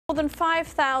More than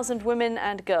 5,000 women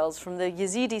and girls from the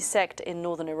Yezidi sect in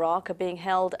northern Iraq are being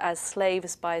held as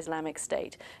slaves by Islamic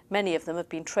State. Many of them have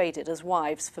been traded as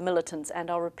wives for militants and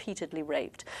are repeatedly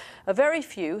raped. A very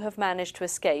few have managed to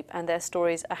escape, and their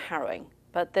stories are harrowing.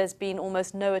 But there's been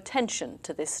almost no attention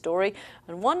to this story,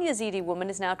 and one Yezidi woman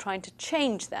is now trying to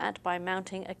change that by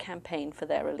mounting a campaign for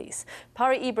their release.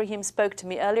 Pari Ibrahim spoke to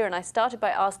me earlier, and I started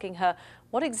by asking her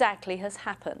what exactly has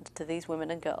happened to these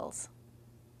women and girls.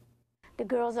 The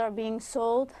girls are being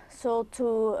sold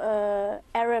to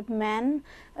Arab men,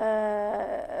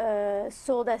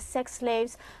 sold as sex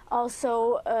slaves.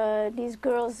 Also, these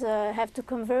girls have to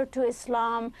convert to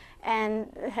Islam and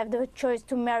have the choice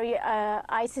to marry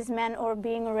ISIS men, or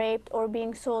being raped, or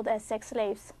being sold as sex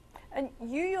slaves. And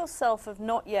you yourself have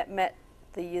not yet met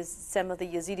some of the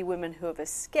Yazidi women who have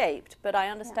escaped, but I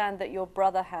understand that your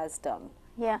brother has done.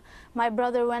 Yeah, my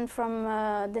brother went from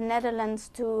the Netherlands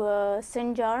to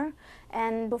Sinjar,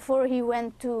 and before he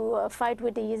went to fight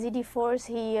with the Yezidi force,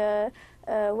 he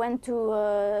went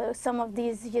to some of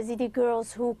these Yezidi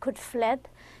girls who could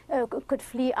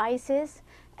flee ISIS,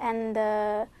 and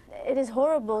it is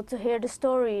horrible to hear the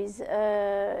stories.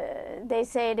 They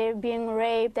say they're being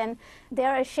raped, and they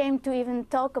are ashamed to even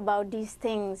talk about these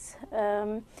things.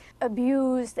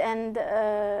 Abused, and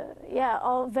yeah,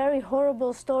 all very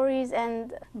horrible stories,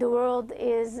 and the world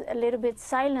is a little bit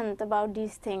silent about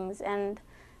these things, and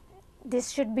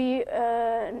this should be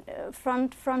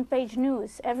front page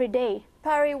news every day.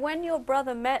 Pari, when your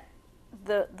brother met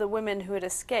the women who had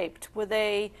escaped, are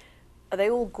they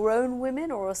all grown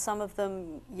women, or are some of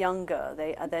them younger?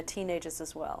 Are they teenagers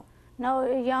as well? No,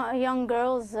 young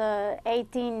girls,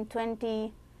 18,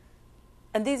 20.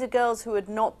 And these are girls who had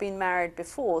not been married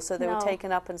before, so they were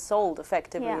taken up and sold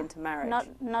effectively into marriage?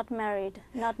 Not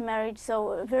married,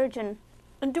 so virgin.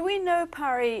 And do we know,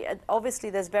 Pari, obviously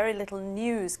there's very little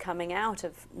news coming out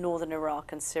of northern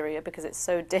Iraq and Syria because it's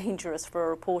so dangerous for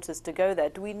reporters to go there.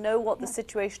 Do we know what the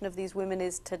situation of these women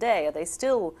is today?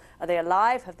 Are they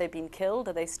alive? Have they been killed?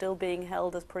 Are they still being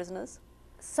held as prisoners?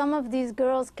 Some of these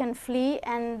girls can flee,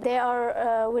 and they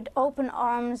are with open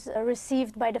arms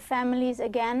received by the families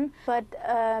again, but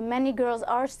many girls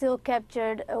are still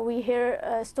captured. We hear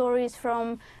stories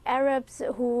from Arabs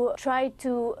who try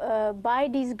to buy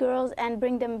these girls and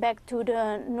bring them back to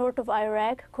the north of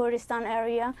Iraq, Kurdistan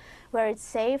area, where it's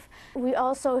safe. We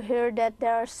also hear that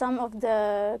there are some of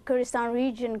the Kurdistan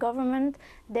region government,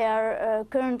 they are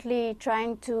currently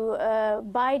trying to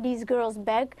buy these girls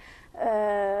back.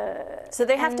 So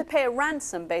they have to pay a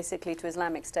ransom, basically, to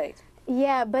Islamic State?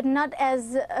 Yeah, but not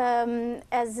as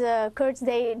Kurds.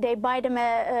 They buy them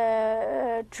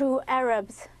through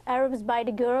Arabs. Arabs buy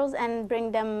the girls and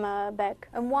bring them back.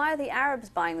 And why are the Arabs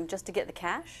buying them? Just to get the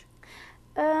cash?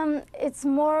 It's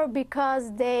more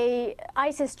because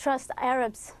ISIS trusts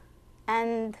Arabs,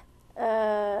 and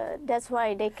that's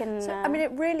why they can... So, I mean,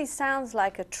 it really sounds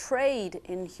like a trade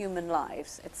in human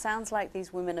lives. It sounds like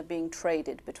these women are being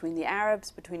traded between the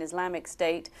Arabs, between Islamic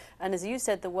State, and as you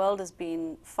said, the world has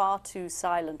been far too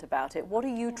silent about it. What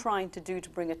are you trying to do to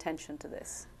bring attention to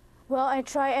this? Well, I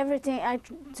try everything,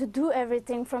 to do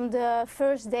everything. From the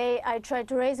first day, I try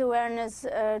to raise awareness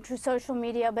through social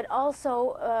media, but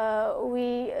also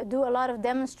we do a lot of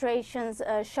demonstrations,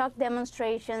 shock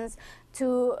demonstrations,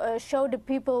 to show the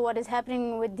people what is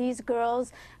happening with these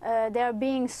girls. They are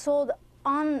being sold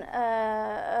on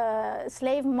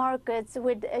slave markets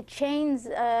with chains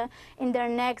in their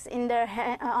necks,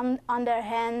 on their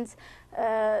hands.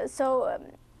 So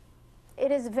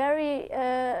it is very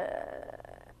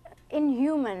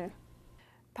inhuman.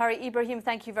 Pari Ibrahim,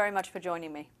 thank you very much for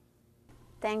joining me.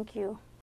 Thank you.